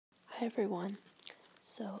Hi everyone.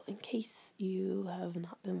 So in case you have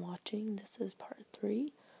not been watching, this is part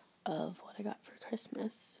 3 of what I got for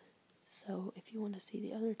Christmas. So if you want to see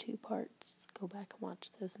the other 2 parts, go back and watch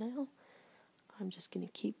those now. I'm just going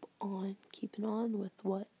to keep on keeping on with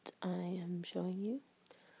what I am showing you.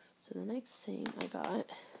 So the next thing I got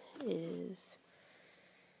is,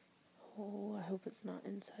 I hope it's not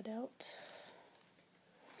inside out.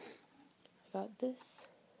 I got this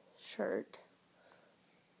shirt,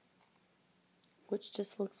 which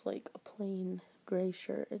just looks like a plain gray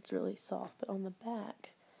shirt. It's really soft, but on the back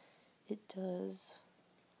it does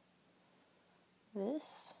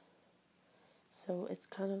this. So it's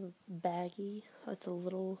kind of baggy. It's a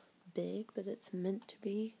little big, but it's meant to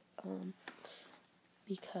be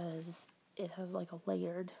because it has like a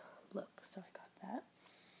layered look. So I got that.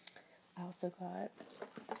 I also got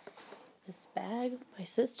this bag. My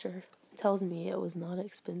sister tells me it was not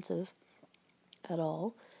expensive at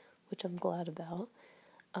all, which I'm glad about.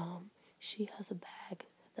 She has a bag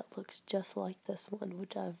that looks just like this one,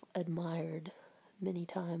 which I've admired many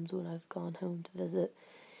times when I've gone home to visit,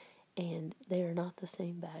 and they are not the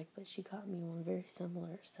same bag, but she got me one very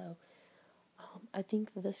similar. So I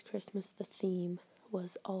think this Christmas the theme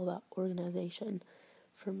was all about organization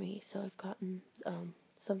for me. So I've gotten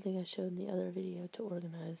something I showed in the other video to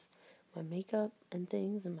organize my makeup and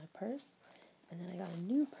things in my purse, and then I got a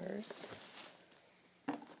new purse.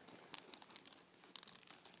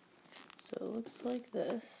 So it looks like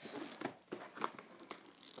this,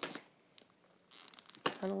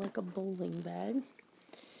 kind of like a bowling bag,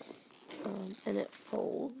 and it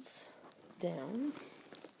folds down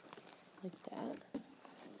like that.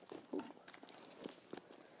 Ooh.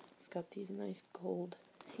 It's got these nice gold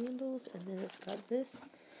handles, and then it's got this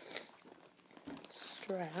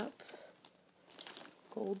strap,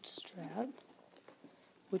 gold strap,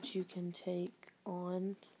 which you can take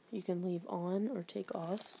on. You can leave on or take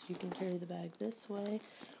off, so you can carry the bag this way,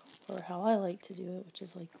 or how I like to do it, which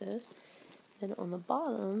is like this. Then on the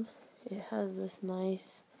bottom, it has this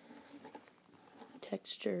nice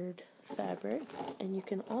textured fabric, and you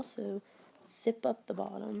can also zip up the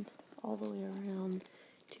bottom all the way around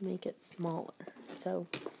to make it smaller. So,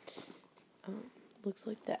 looks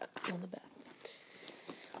like that on the back.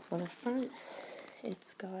 On the front,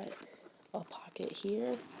 it's got a pocket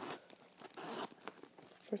here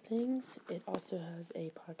for things. It also has a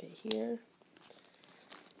pocket here.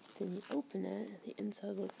 Then you open it, and the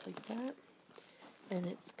inside looks like that. And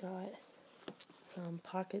it's got some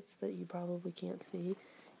pockets that you probably can't see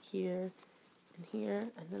here and here,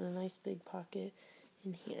 and then a nice big pocket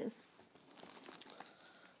in here.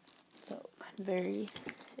 So I'm very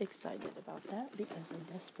excited about that because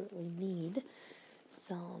I desperately need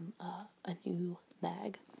a new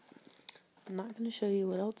bag. I'm not going to show you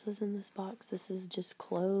what else is in this box. This is just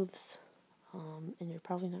clothes, and you're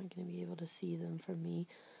probably not going to be able to see them from me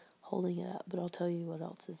holding it up, but I'll tell you what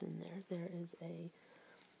else is in there. There is a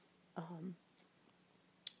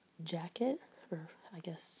jacket, or I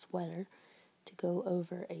guess sweater, to go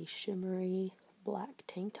over a shimmery black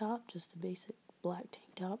tank top, just a basic black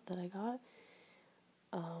tank top that I got.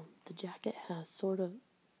 The jacket has sort of,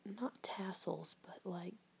 not tassels, but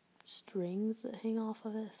like strings that hang off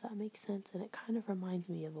of it, if that makes sense, and it kind of reminds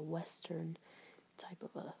me of a western type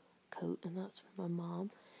of a coat, and that's for my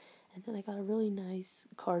mom. And then I got a really nice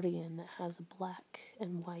cardigan that has a black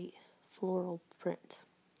and white floral print.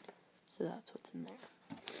 So that's what's in there.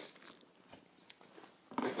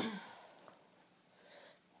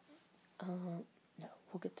 No,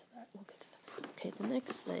 we'll get to that. Okay, the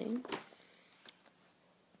next thing.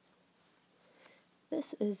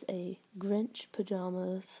 This is a Grinch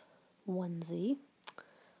pajamas onesie.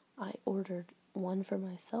 I ordered one for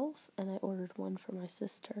myself, and I ordered one for my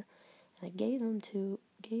sister. And I gave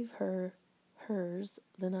her hers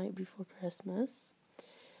the night before Christmas.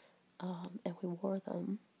 And we wore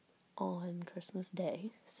them on Christmas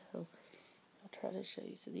Day. So I'll try to show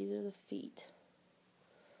you. So these are the feet.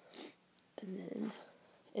 And then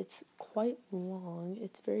it's quite long.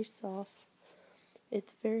 It's very soft.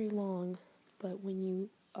 It's very long, but when you,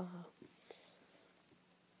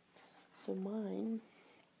 so mine,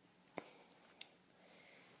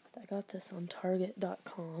 I got this on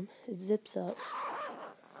Target.com. It zips up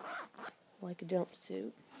like a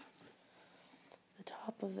jumpsuit. The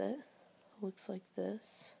top of it looks like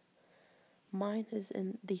this. Mine is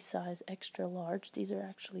in the size extra large. These are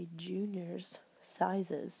actually juniors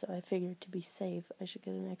sizes, so I figured to be safe I should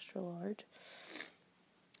get an extra large.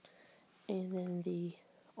 And then the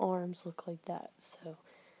arms look like that. So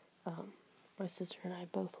my sister and I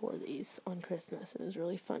both wore these on Christmas, and it was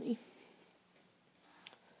really funny.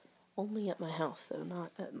 Only at my house, though,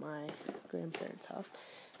 not at my grandparents' house.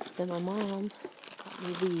 Then my mom got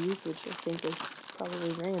me these, which I think is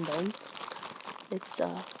probably random. It's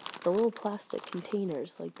the little plastic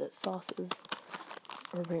containers, like the sauces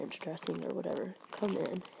or ranch dressing or whatever, come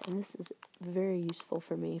in. And this is very useful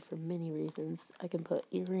for me for many reasons. I can put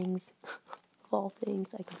earrings, of all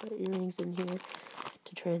things, I can put earrings in here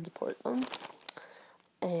to transport them.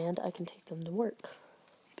 And I can take them to work,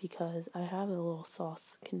 because I have a little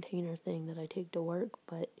sauce container thing that I take to work,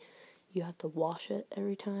 but you have to wash it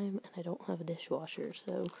every time, and I don't have a dishwasher,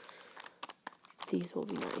 so these will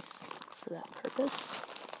be nice for that purpose.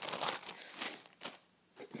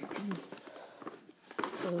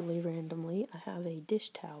 Totally randomly, I have a dish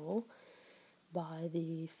towel by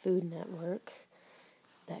the Food Network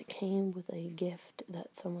that came with a gift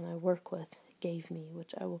that someone I work with gave me,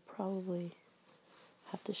 which I will probably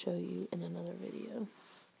have to show you in another video.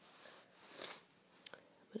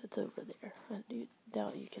 But it's over there. I do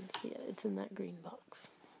doubt you can see it. It's in that green box.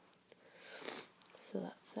 So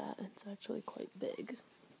that's that. It's actually quite big.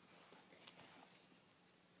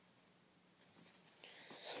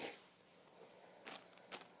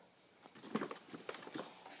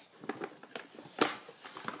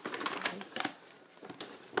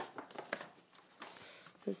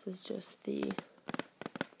 This is just the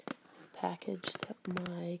package that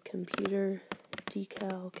my computer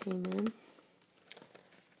decal came in.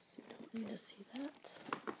 So you don't need to see that.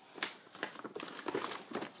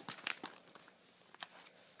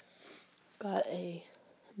 Got a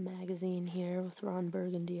magazine here with Ron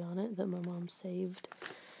Burgundy on it that my mom saved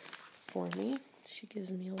for me. She gives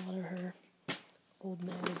me a lot of her old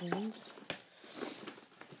magazines.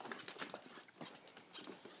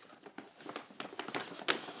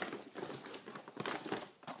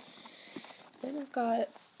 Then I've got,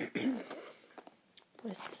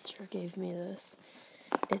 my sister gave me this.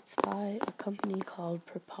 It's by a company called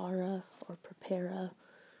Prepara, or Prepara,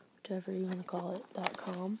 whichever you want to call it,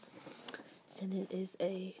 .com. And it is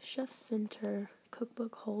a Chef Center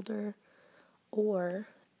cookbook holder, or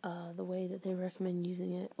the way that they recommend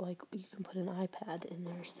using it, like you can put an iPad in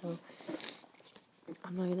there, so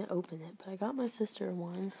I'm not going to open it. But I got my sister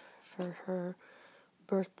one for her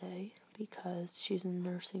birthday because she's in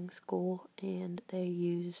nursing school and they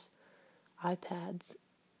use iPads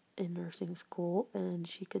in nursing school, and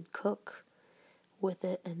she could cook with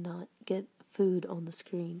it and not get food on the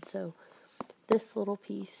screen. So this little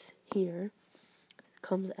piece here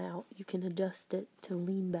comes out. You can adjust it to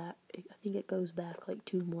lean back. I think it goes back like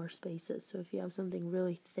 2 more spaces. So if you have something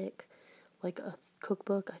really thick, like a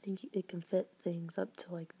cookbook, I think it can fit things up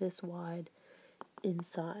to like this wide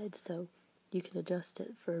inside. So you can adjust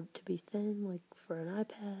it to be thin, like for an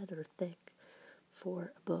iPad, or thick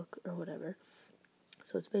for a book or whatever.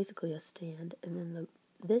 So it's basically a stand, and then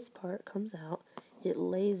this part comes out. It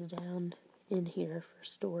lays down in here for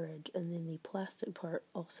storage, and then the plastic part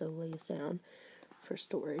also lays down for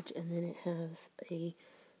storage, and then it has a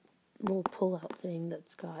little pull-out thing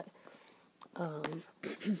that's got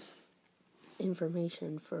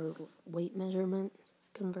information for weight measurement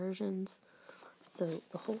conversions. So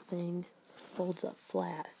the whole thing folds up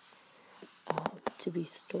flat to be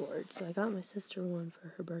stored. So I got my sister one for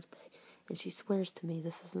her birthday, and she swears to me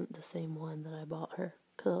this isn't the same one that I bought her,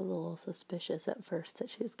 because I was a little suspicious at first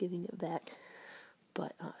that she was giving it back,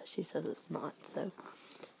 but she says it's not. So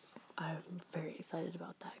I'm very excited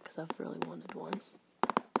about that because I've really wanted one.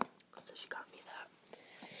 So she got me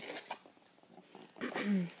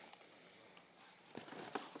that.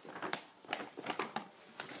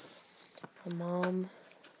 My mom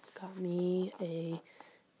got me a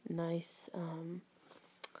nice, I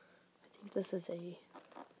think this is a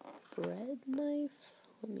bread knife.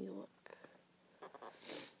 Let me look.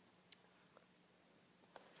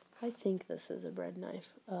 I think this is a bread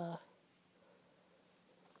knife.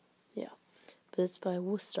 Yeah. But it's by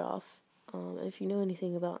Wusthof. If you know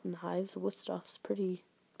anything about knives, Wustof's pretty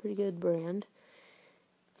good brand.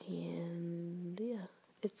 And yeah,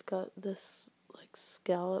 it's got this like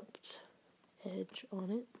scalloped edge on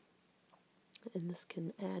it, and this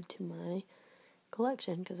can add to my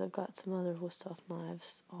collection because I've got some other Wusthof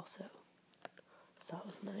knives also. So that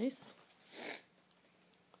was nice.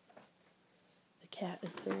 The cat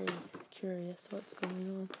is very curious what's going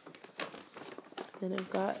on. Then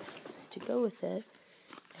I've got, to go with it,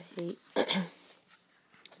 a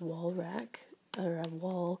wall rack, or a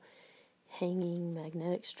wall hanging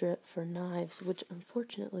magnetic strip for knives, which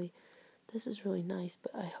unfortunately, this is really nice,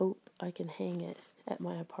 but I hope I can hang it at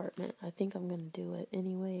my apartment. I think I'm going to do it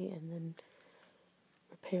anyway, and then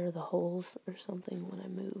repair the holes or something when I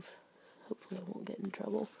move. Hopefully I won't get in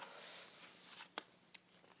trouble.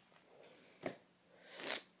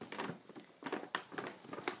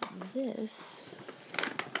 this,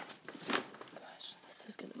 gosh, this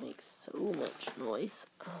is going to make so much noise.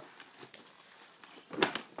 Got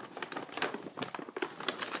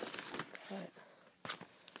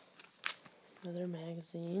another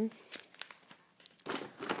magazine.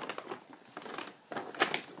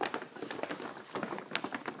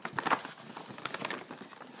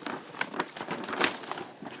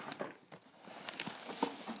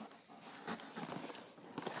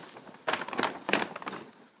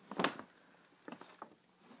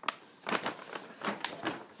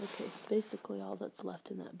 Okay, basically all that's left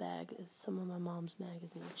in that bag is some of my mom's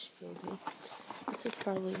magazines she gave me. This is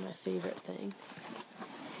probably my favorite thing.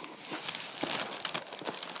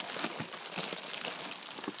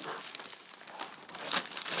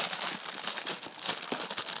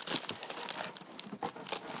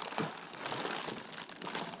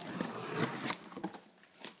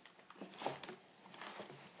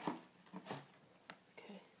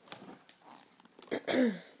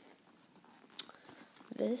 Okay.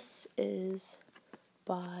 This is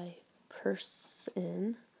by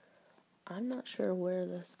Person. I'm not sure where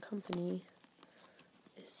this company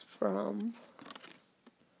is from.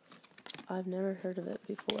 I've never heard of it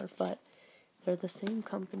before, but they're the same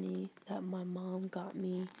company that my mom got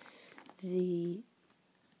me the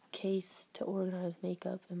case to organize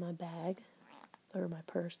makeup in my bag, or my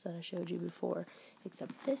purse that I showed you before,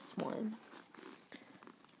 except this one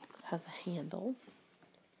has a handle.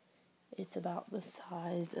 It's about the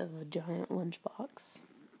size of a giant lunchbox.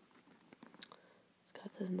 It's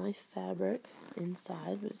got this nice fabric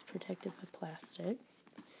inside, but it's protected by plastic.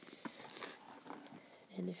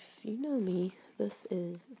 And if you know me, this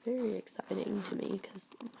is very exciting to me because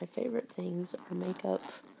my favorite things are makeup,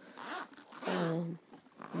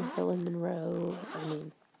 Marilyn Monroe,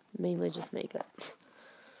 mainly just makeup.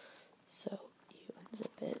 So you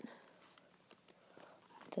unzip it.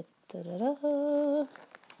 Da-da-da-da.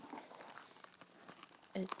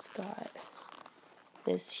 It's got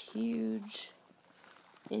this huge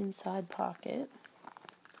inside pocket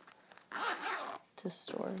to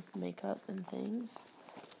store makeup and things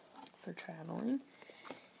for traveling.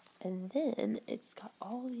 And then it's got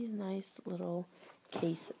all these nice little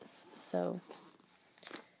cases. So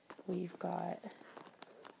we've got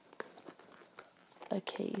a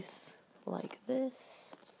case like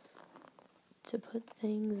this to put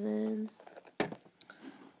things in.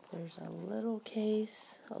 There's a little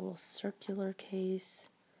case, a little circular case.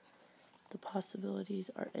 The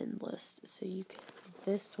possibilities are endless. So you can,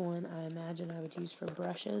 this one I imagine I would use for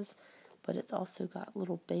brushes, but it's also got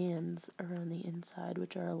little bands around the inside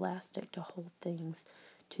which are elastic to hold things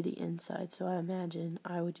to the inside. So I imagine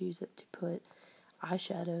I would use it to put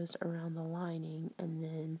eyeshadows around the lining, and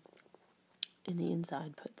then in the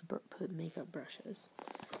inside put makeup brushes.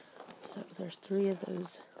 So there's 3 of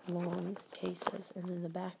those long cases, and then the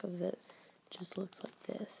back of it just looks like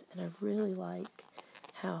this. And I really like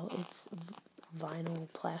how it's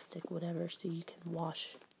vinyl, plastic, whatever, so you can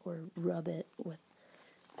wash or rub it with,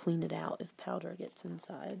 clean it out if powder gets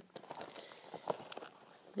inside.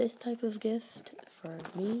 This type of gift for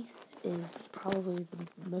me is probably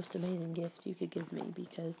the most amazing gift you could give me,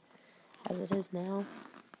 because as it is now,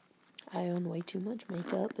 I own way too much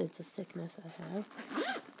makeup. It's a sickness I have.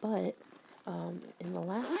 But in the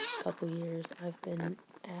last couple years, I've been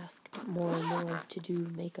asked more and more to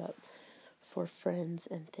do makeup for friends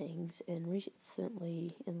and things. And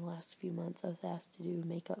recently, in the last few months, I was asked to do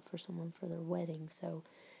makeup for someone for their wedding. So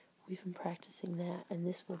we've been practicing that, and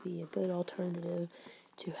this will be a good alternative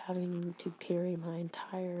to having to carry my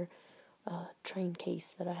entire train case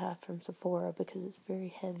that I have from Sephora, because it's very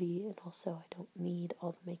heavy, and also I don't need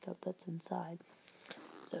all the makeup that's inside.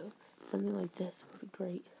 So something like this would be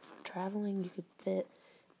great for traveling. You could fit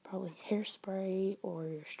probably hairspray or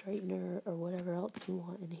your straightener or whatever else you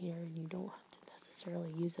want in here, and you don't have to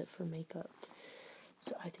necessarily use it for makeup.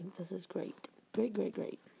 So I think this is great. Great, great,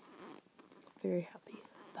 great. Very happy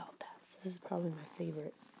about that. So this is probably my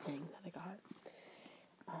favorite thing that I got.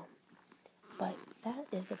 But that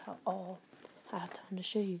is about all I have time to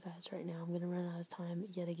show you guys right now. I'm going to run out of time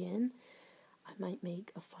yet again. I might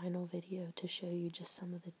make a final video to show you just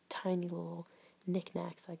some of the tiny little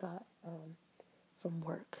knickknacks I got from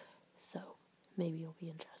work. So maybe you'll be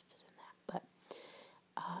interested in that. But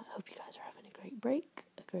I hope you guys are having a great break,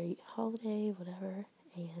 a great holiday, whatever.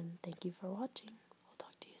 And thank you for watching.